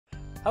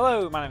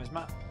Hello, my name is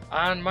Matt.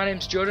 And my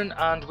name's Jordan,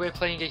 and we're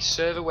playing a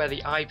server where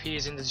the IP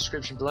is in the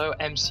description below,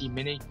 MC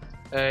Mini.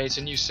 It's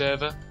a new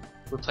server.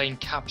 We're playing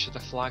Capture the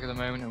Flag at the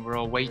moment, and we're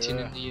all waiting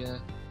in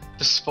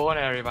the spawn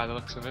area by the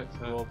looks of it.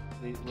 We're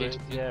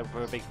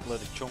a big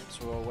load of chumps,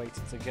 we're all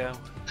waiting to go.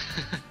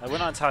 We're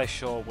not entirely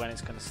sure when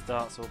it's going to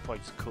start, so we'll probably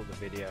just cut the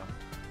video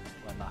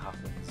when that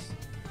happens.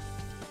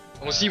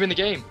 And we'll see you in the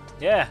game.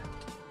 Yeah,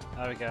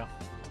 there we go.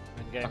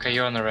 In the game. Okay,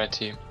 you're on the red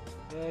team.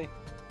 Yay.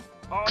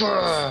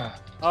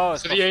 So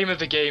the aim of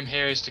the game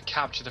here is to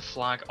capture the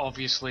flag,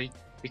 obviously,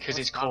 because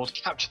it's called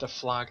Capture the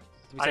Flag,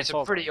 and it's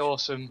a pretty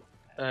awesome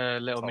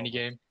little mini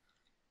game,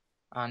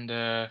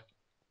 and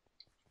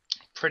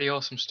pretty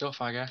awesome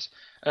stuff, I guess.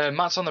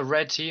 Matt's on the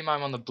red team,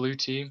 I'm on the blue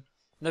team.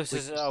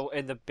 Notice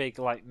in the big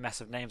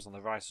mess of names on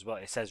the right as well,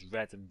 it says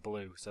red and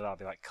blue, so that'll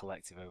be like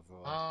collective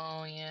overall.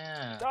 Oh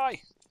yeah. Die!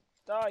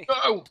 Die!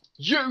 Oh,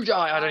 you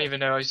die! I don't even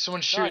know. Is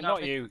someone shooting not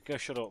at me? you. Go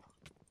shut up.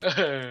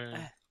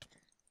 I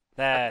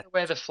There. don't know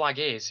where the flag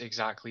is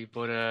exactly,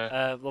 but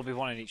There'll be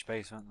one in each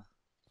base, won't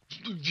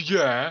there?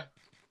 yeah.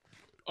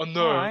 I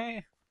know.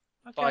 Right.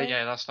 Okay. But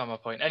yeah, that's not my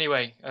point.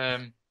 Anyway,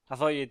 I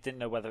thought you didn't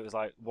know whether it was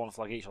like one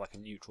flag each or like a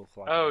neutral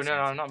flag. oh no,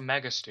 I'm not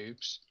mega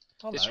stoops.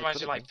 Oh, This no,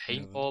 reminds me of like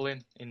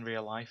paintballing in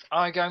real life.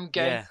 I'm going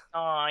Yeah.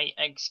 die,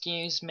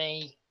 excuse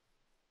me.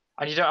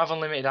 And you don't have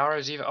unlimited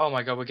arrows either. Oh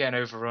my god, we're getting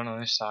overrun on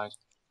this side.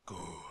 Good.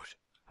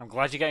 I'm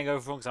glad you're getting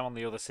overrun because I'm on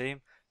the other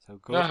team. So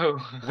good. No.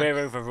 We're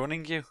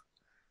overrunning you.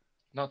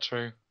 Not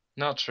true.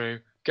 Not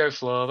true. Go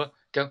Flubber.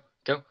 Go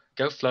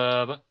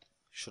Flubber.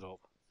 Shut up.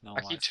 No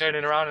I keep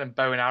turning around and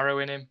bow and arrow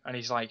in him, and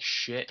he's like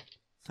shit.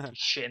 He's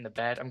shit in the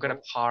bed. I'm gonna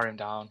par him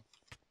down.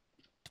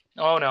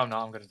 Oh no, I'm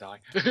not. I'm gonna die.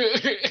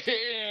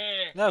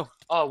 No.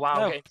 Oh wow,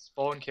 No. I'm getting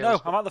spawn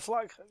kills. No, I'm at the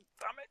flag.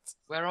 Damn it.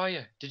 Where are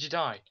you? Did you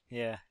die?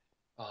 Yeah.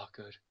 Oh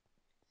good.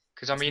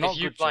 Because I mean, not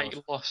if you've good, like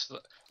Jord. lost.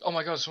 Oh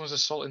my god, someone's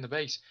assaulting the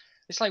base.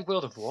 It's like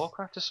World of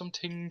Warcraft or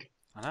something.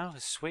 I know.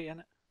 It's sweet, isn't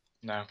it?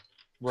 No,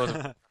 World of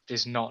Warcraft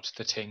is not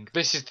the ting.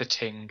 This is the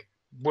ting.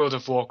 World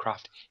of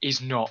Warcraft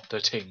is not the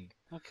ting.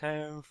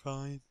 Okay, I'm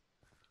fine.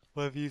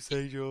 Whatever you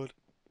say, Jord.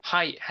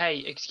 Hi, hey,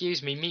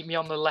 excuse me. Meet me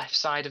on the left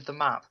side of the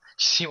map. Do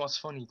you see what's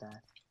funny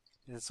there?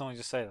 Did someone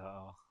just say that?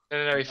 Or...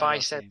 No. If No, I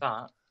that's said me.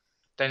 that,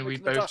 then we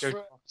Making a both dash go for to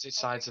it. opposite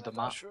sides of the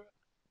map.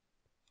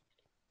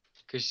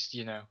 Because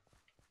you know,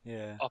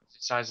 Yeah.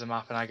 opposite sides of the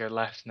map, and I go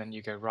left, and then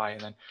you go right,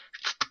 and then.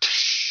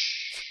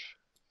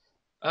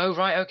 Oh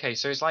right, okay.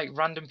 So it's like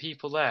random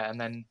people there, and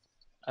then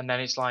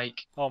it's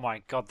like. Oh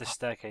my god, this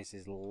staircase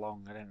is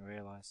long. I didn't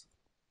realise.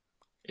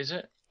 Is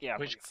it? Yeah, I've got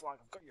Which- your flag.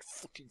 I've got your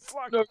fucking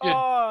flag. No, you-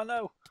 Oh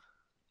no!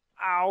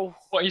 Ow!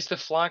 What is the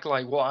flag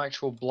like? What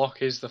actual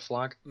block is the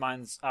flag?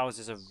 Ours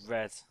is a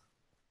red.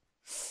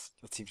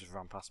 Your team just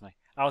ran past me.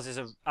 Ours is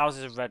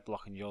a red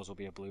block, and yours will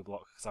be a blue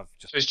block because I've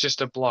just. So it's just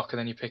a block, and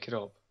then you pick it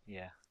up.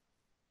 Yeah.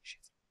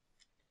 Shit.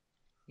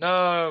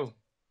 No,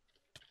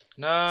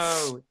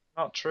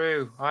 not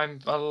true. I'm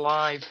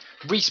alive.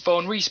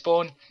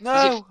 Respawn.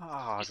 No!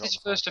 Is this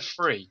first a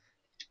free?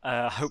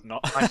 I hope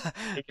not. I'm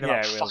taking Yeah,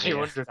 about it will be,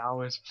 yeah. 500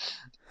 hours.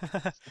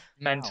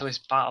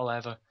 Mentalist battle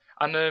ever.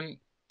 And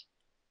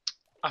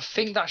I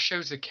think that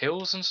shows the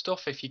kills and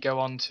stuff if you go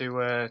on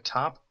to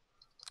tab.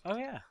 Oh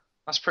yeah,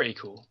 That's pretty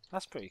cool.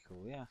 that's pretty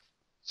cool. Yeah.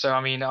 So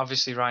I mean,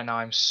 obviously right now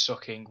I'm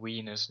sucking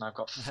wieners and I've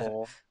got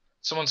 4.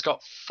 Someone's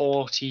got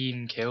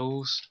 14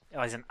 kills.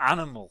 Oh, he's an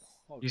animal.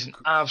 Oh, He's an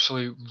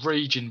absolute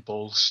raging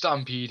bull,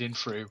 stampeding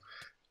through.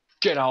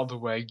 Get out of the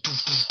way,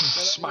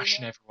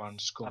 smashing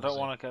everyone's skulls. I don't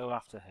want to go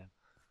after him.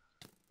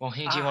 Well,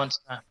 who do you want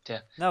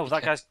after? No,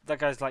 that Okay.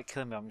 guy's like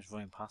killing me. I'm just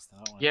running past him.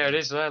 I don't wanna Yeah, kill it him.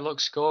 is there. Look,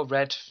 score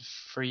red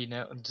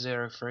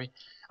 3-0-3.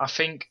 I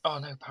think. Oh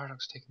no,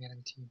 Paradox taking the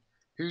enemy team.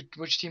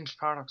 Which team's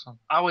Paradox on?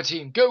 Our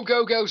team. Go,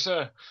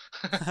 sir.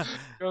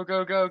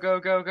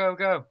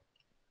 Go.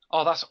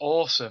 Oh, that's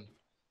awesome.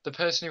 The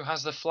person who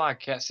has the flag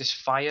gets this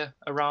fire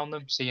around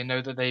them, so you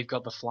know that they've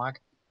got the flag,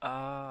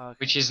 Ah, okay.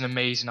 which is an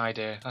amazing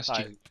idea. That's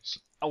Right. genius.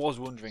 I was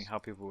wondering how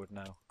people would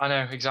know. I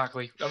know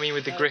exactly. I mean,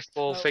 with the griff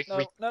ball thing.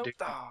 we can do-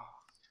 Ah.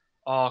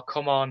 Oh,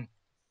 come on.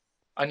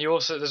 And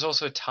there's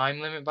also a time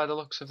limit by the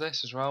looks of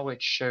this as well,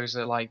 which shows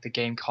that like the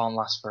game can't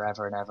last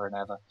forever and ever and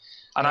ever.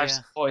 And I've Yeah.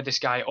 supported this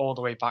guy all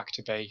the way back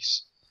to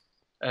base.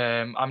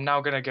 I'm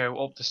now gonna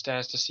go up the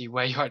stairs to see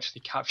where you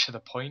actually capture the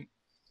point.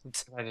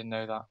 I didn't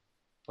know that,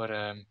 but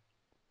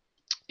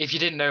if you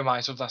didn't know, Matt,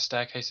 it's up that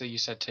staircase that you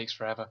said takes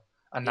forever.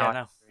 And Yeah,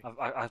 now no.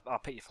 I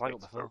picked your flag up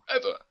before.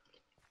 forever.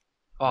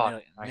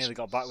 Oh, Nearly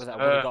got back with it.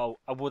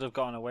 I would have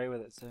gotten away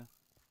with it too.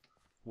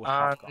 Would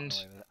have gotten And-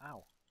 away with it.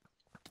 Ow.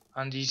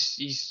 And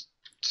he's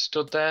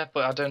stood there,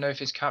 but I don't know if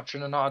it's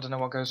capturing or not. I don't know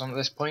what goes on at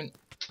this point.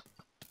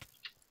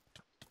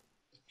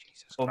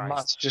 Jesus But Christ.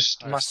 Matt's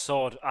just My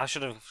sword. I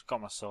should have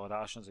got my sword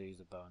out. I shouldn't have used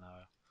a bow and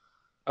arrow.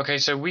 Okay,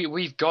 so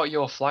we've got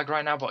your flag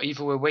right now, but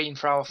either we're waiting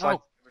for our flag.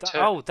 to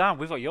return. Oh, damn,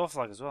 we've got your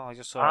flag as well. I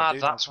just saw a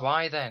dude That's jump off.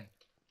 why then.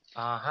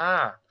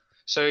 Aha.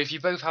 So if you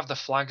both have the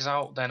flags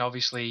out, then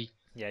obviously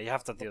Yeah, you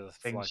have to have the other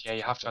things. flag. Yeah,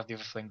 you have to have the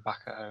other fling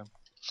back at home.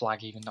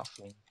 Flag, even not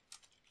fling.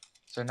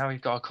 So now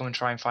we've got to come and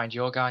try and find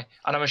your guy.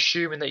 And I'm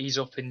assuming that he's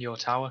up in your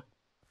tower.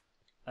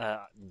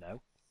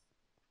 No.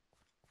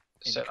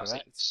 So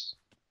Incorrect. that's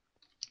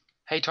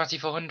hey,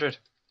 2400.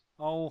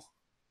 Oh.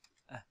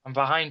 I'm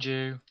behind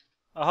you.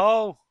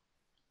 Oh.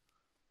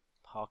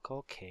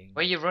 Parkour King.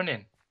 Where are you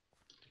running?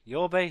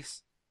 Your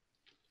base.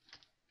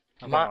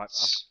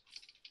 Mats.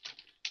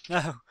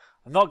 No,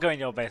 I'm not going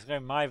your base. I'm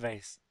going my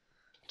base.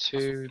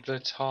 To the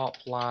top,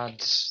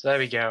 lads. There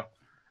we go.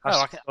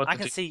 Oh, I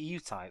can see you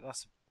type.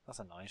 That's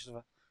annoying. Should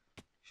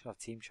have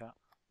team chat.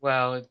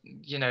 Well,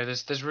 you know,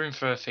 there's room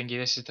for a thingy.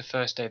 This is the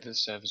first day that the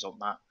server's up,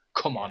 Matt.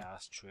 Come on. Yeah,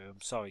 that's true.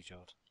 I'm sorry,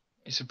 Jord.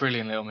 It's a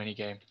brilliant little mini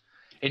game.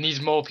 It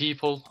needs more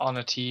people on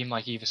a team,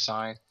 like either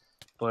side,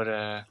 but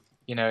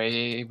you know,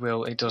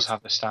 it does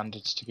have the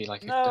standards to be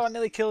like I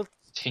nearly killed.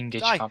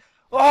 Tingage fan.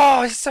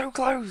 Oh, it's so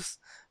close.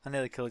 I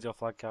nearly killed your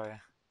flag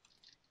carrier.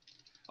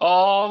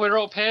 Oh, we're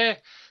up here.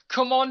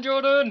 Come on,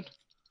 Jordan.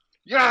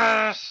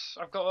 Yes,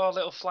 I've got our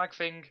little flag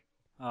thing.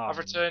 I've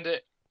returned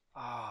it.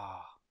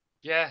 Ah.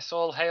 Yes,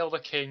 all hail the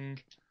king.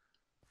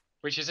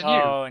 Which is a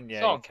new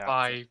song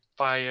by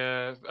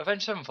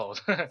Avenged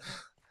Sevenfold.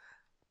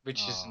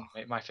 Which is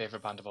my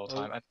favourite band of all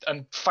time.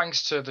 And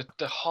thanks to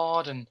the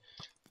hard and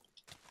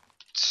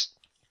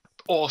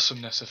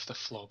awesomeness of the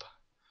flub,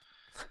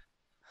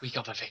 we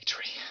got the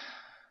victory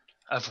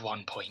of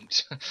 1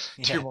 point.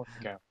 2 more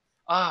to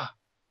go.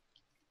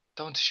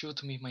 Don't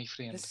shoot me, my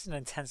friend. This is an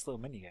intense little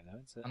minigame, though,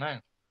 isn't it? I know.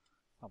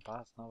 Not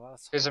bad.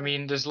 Because, I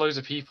mean, there's loads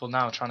of people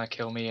now trying to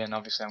kill me, and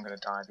obviously I'm going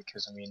to die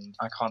because, I mean,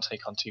 I can't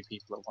take on 2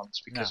 people at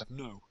once because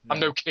I'm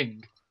no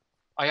king.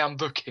 I am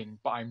the king,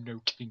 but I'm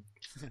no king.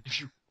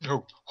 If you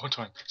know what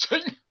I'm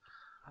saying.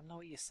 I know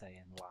what you're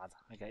saying, lad.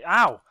 Okay.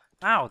 Ow!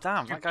 Ow,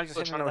 damn. That guy just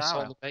hit me with an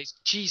arrow.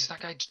 Jeez, that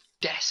guy just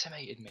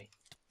decimated me.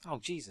 Oh,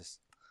 Jesus.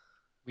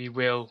 We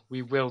will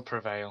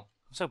prevail.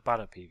 I'm so bad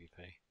at PvP.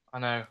 I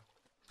know.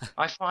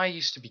 I thought I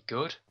used to be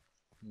good.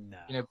 No.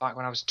 You know, back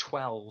when I was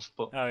 12,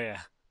 but... Oh, yeah.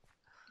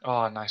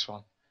 Oh, nice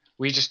one.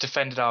 We just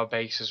defended our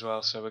base as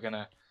well, so we're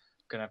gonna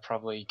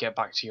probably get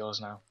back to yours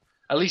now.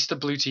 At least the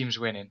blue team's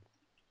winning.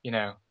 You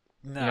know.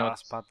 No,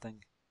 that's a bad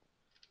thing.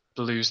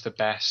 Blue's the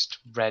best,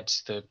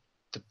 red's the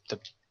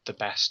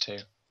best too.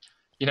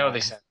 You know what they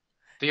said?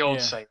 The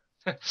old saying.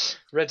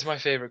 Red's my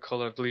favourite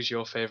colour, blue's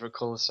your favourite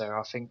colour, so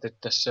I think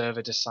that the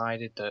server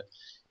decided that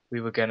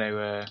we were going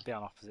to be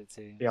on opposite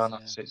teams. Be on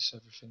opposites,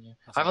 everything, yeah.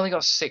 I've only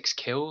got 6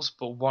 kills,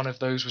 but one of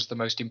those was the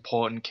most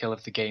important kill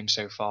of the game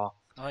so far.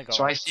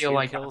 So I feel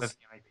like I'm a VIP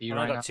right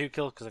now. I got 2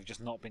 kills because I've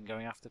just not been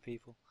going after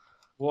people.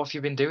 What have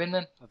you been doing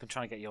then? I've been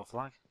trying to get your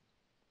flag.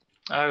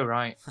 Oh,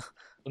 right.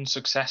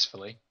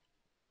 Unsuccessfully.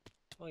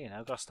 Well, you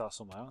know, got to start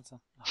somewhere, haven't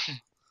I?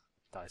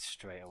 Died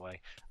straight away.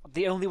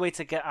 The only way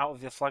to get out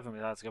of your flag room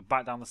is either to go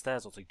back down the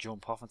stairs or to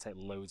jump off and take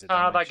loads of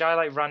damage. That guy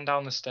like ran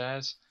down the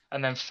stairs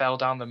and then fell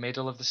down the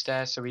middle of the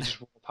stairs, so we just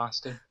walked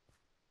past him.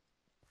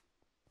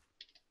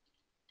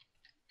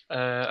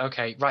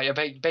 Okay,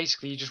 right.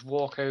 Basically, you just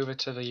walk over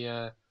to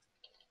the.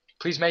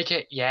 Please make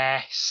it.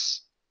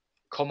 Yes.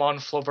 Come on,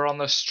 Flubber on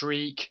the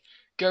streak.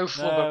 Go,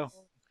 Flubber. No.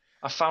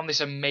 I found this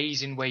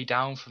amazing way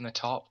down from the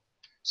top.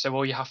 So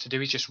all you have to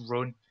do is just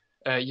run.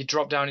 You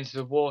drop down into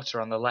the water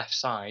on the left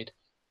side.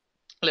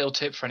 Little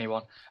tip for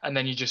anyone, and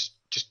then you just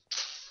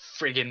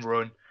friggin'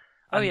 run.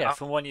 Oh yeah,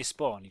 from when you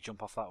spawn, you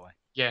jump off that way.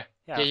 Yeah.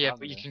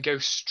 But you can go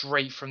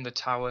straight from the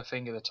tower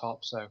thing at the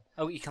top. So.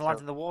 Oh, you can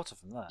land in the water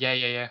from there.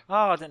 Yeah.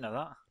 Oh, I didn't know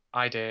that.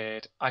 I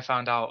did. I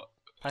found out.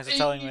 Thanks for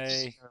telling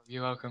me.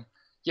 You're welcome.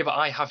 Yeah, but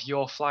I have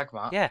your flag,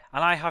 Matt. Yeah,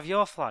 and I have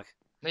your flag.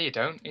 No, you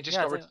don't. It just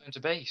got returned to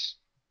base.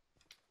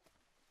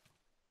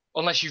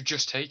 Unless you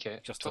just take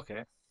it. Just took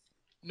it.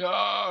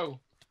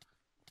 No.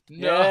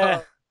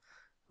 Yeah.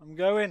 I'm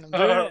doing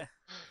it.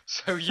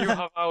 So you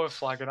have our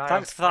flag and I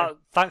Thanks for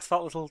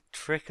that little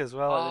trick as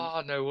well.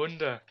 Oh, no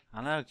wonder.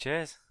 I know,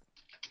 cheers.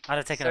 I'd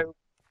have taken a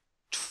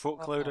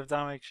truckload of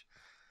damage.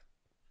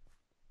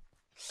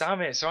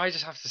 Damn it, so I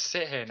just have to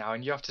sit here now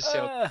and you have to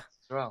sit up as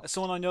well.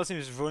 Someone on your team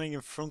is running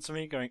in front of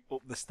me going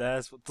up the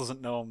stairs but doesn't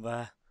know I'm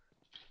there.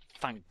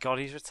 Thank God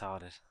he's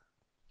retarded.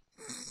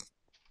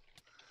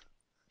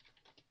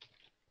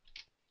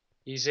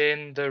 He's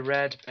in the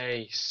red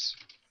base.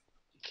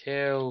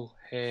 Kill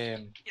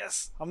him.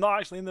 Yes, I'm not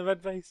actually in the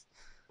red base.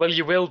 Well,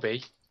 you will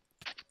be.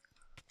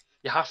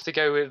 You have to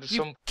go with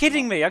some. You're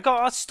kidding me?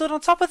 I stood on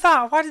top of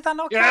that. Why did that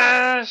not count?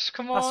 Yes,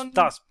 come on.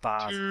 That's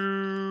bad.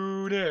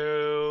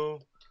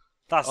 2-0.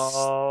 That's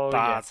bad.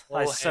 Yeah.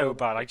 That's so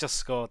bad. I just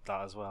scored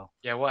that as well.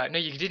 Yeah, well, no,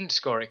 you didn't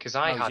score it because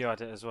I had. You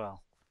had it as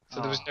well. So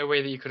there was no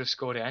way that you could have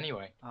scored it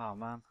anyway. Oh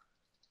man.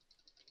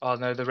 Oh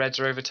no, the Reds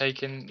are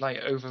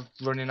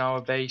overrunning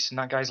our base, and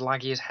that guy's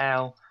laggy as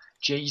hell.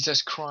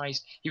 Jesus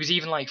Christ. He was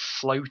even like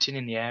floating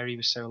in the air, he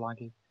was so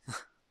laggy.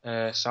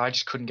 So I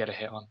just couldn't get a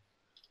hit on.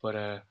 But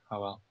oh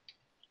well.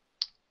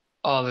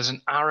 Oh, there's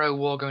an arrow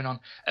war going on.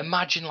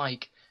 Imagine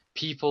like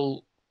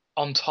people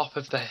on top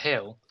of the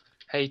hill.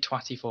 Hey,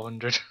 Twatty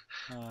 400.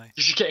 You're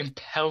just getting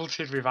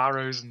pelted with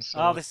arrows and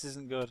stuff. Oh, this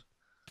isn't good.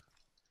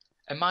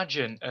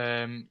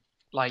 Imagine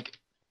like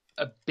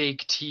a big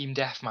team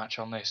deathmatch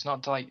on this,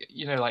 not like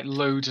like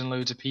loads and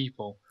loads of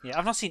people. Yeah,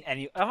 I've not seen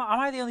any. Am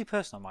I the only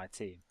person on my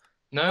team?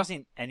 No, I've not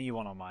seen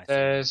anyone on my team.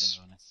 there's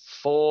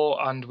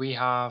 4 and we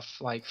have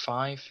like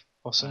 5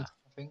 or something.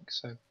 I think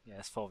so. Yeah,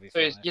 it's 4v5. So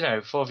it's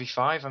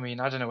 4v5. I mean,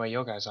 I don't know where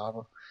your guys are,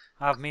 but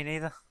Me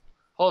neither.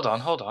 hold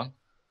on.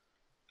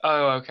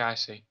 Oh, okay, I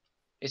see.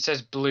 It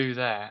says blue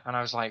there, and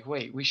I was like,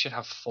 wait, we should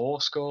have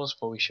 4 scores,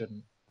 but we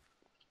shouldn't.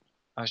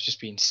 I was just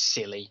being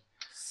silly.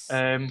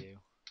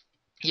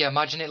 Yeah,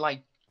 imagine it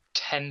like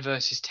 10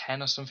 versus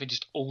 10 or something,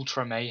 just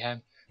ultra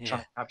mayhem,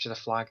 trying to capture the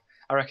flag.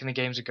 I reckon the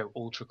games would go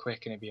ultra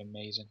quick and it'd be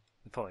amazing.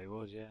 It probably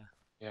would, yeah.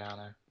 Yeah, I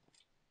know.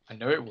 I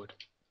know it would.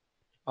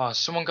 Oh,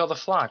 someone got the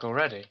flag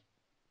already?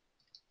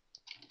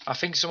 I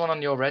think someone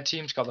on your red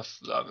team's got the...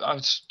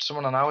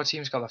 someone on our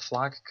team's got the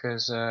flag,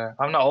 because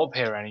I'm not up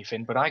here or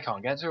anything, but I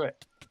can't get to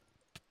it.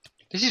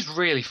 This is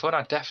really fun.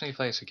 I'd definitely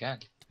play this again.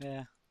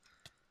 Yeah.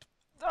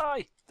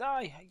 Die!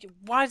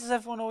 Why does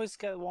everyone always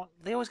get one?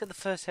 They always get the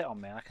first hit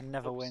on me, and I can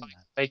never win.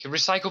 Bacon.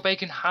 Recycle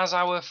Bacon has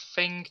our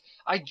thing.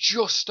 I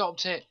just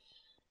stopped it.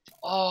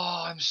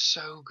 Oh, I'm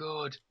so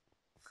good.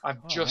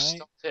 I've just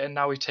stopped it, and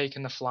now we've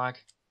taken the flag.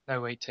 No,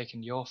 wait,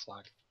 taken your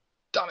flag.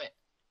 Damn it.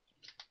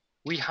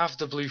 We have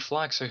the blue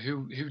flag, so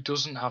who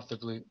doesn't have the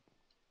blue?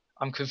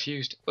 I'm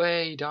confused.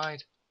 Wait, he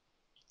died.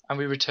 And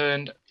we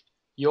returned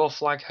your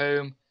flag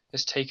home.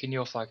 Has taken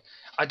your flag.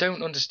 I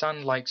don't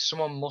understand, like,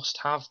 someone must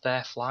have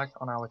their flag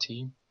on our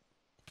team.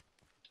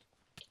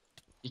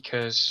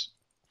 Because...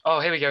 Oh,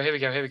 here we go.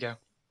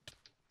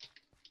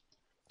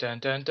 Dun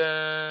dun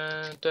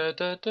dun dun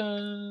dun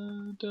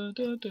dun dun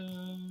dun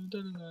dun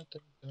dun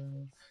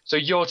dun. So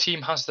your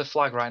team has the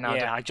flag right now.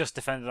 Yeah, I just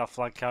defended our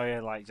flag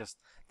carrier. Like, just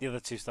the other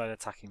two started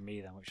attacking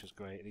me then, which was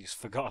great. They just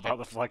forgot about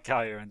the flag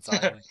carrier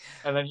entirely.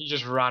 And then he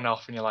just ran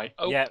off, and you're like,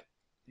 oh. Yeah,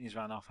 he's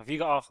ran off. Have you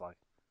got our flag?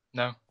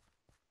 No.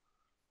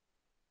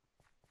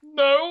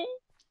 No.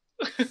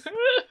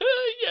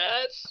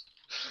 Yes.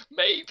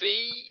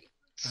 Maybe.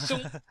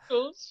 Some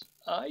does.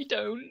 I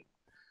don't.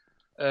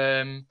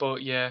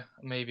 But yeah,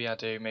 maybe I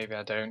do, maybe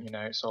I don't.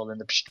 It's all in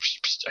the.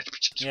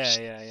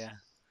 Yeah.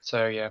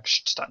 So yeah,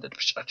 standard.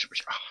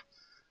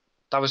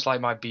 That was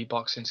like my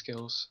beatboxing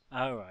skills.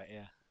 Oh right,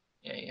 yeah.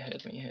 Yeah, you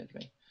heard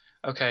me.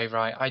 Okay,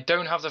 right. I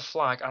don't have the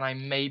flag, and I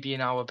may be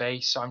in our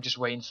base, so I'm just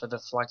waiting for the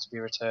flag to be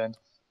returned.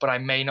 But I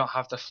may not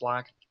have the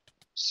flag,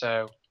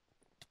 so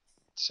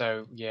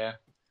yeah.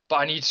 But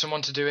I need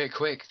someone to do it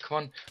quick. Come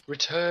on,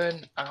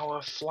 return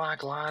our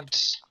flag,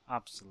 lads.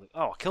 Absolutely.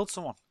 Oh, I killed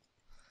someone.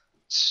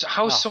 So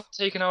how's someone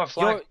taking our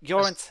flag?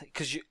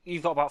 Because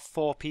you've got about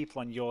 4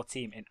 people on your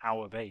team in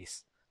our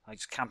base, like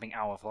just camping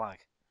our flag.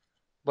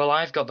 Well,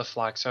 I've got the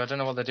flag, so I don't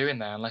know what they're doing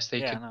there unless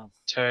they can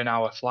turn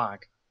our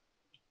flag.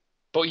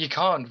 But you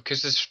can't,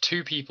 because there's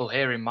 2 people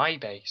here in my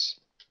base.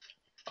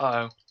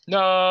 Uh-oh.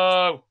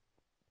 No!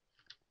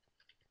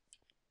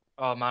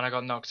 Oh man, I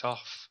got knocked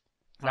off.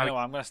 I know,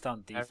 I'm going to stay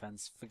on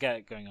defense.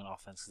 Forget going on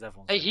offense, because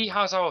everyone's... Hey, he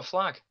has our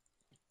flag.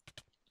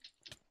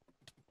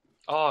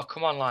 Oh,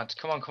 come on, lads.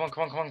 Come on. Kill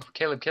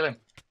him.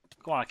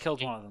 Come on, I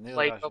killed one of them.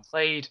 Well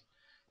played.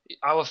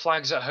 Our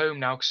flag's at home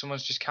now, because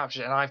someone's just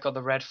captured it, and I've got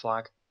the red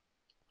flag.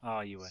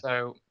 Oh, you win.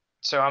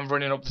 So I'm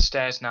running up the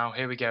stairs now.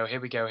 Here we go.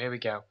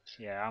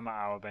 Yeah, I'm at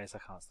our base. I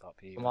can't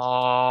stop you. Come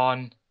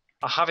on.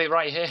 I have it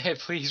right here.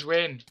 Please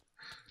win.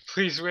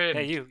 Yeah,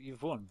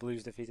 you've won.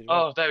 Blues defeated.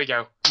 Oh, there we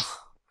go.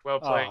 Well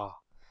played. Oh.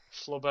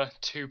 Flubber,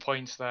 2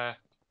 points there.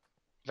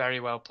 Very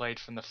well played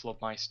from the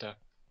Flubmeister.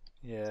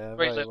 Yeah,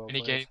 great little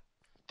minigame.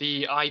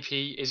 The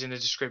IP is in the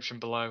description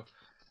below.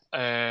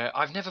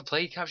 I've never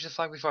played Capture the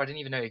Flag before. I didn't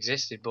even know it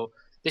existed, but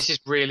this is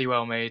really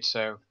well made,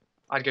 so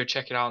I'd go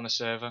check it out on the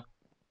server.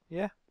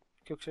 Yeah,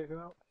 go check it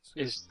out.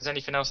 Is there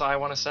anything else I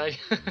want to say?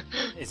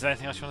 Is there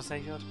anything else you want to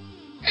say, Jord?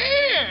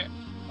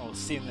 I'll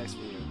see you in the next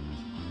video.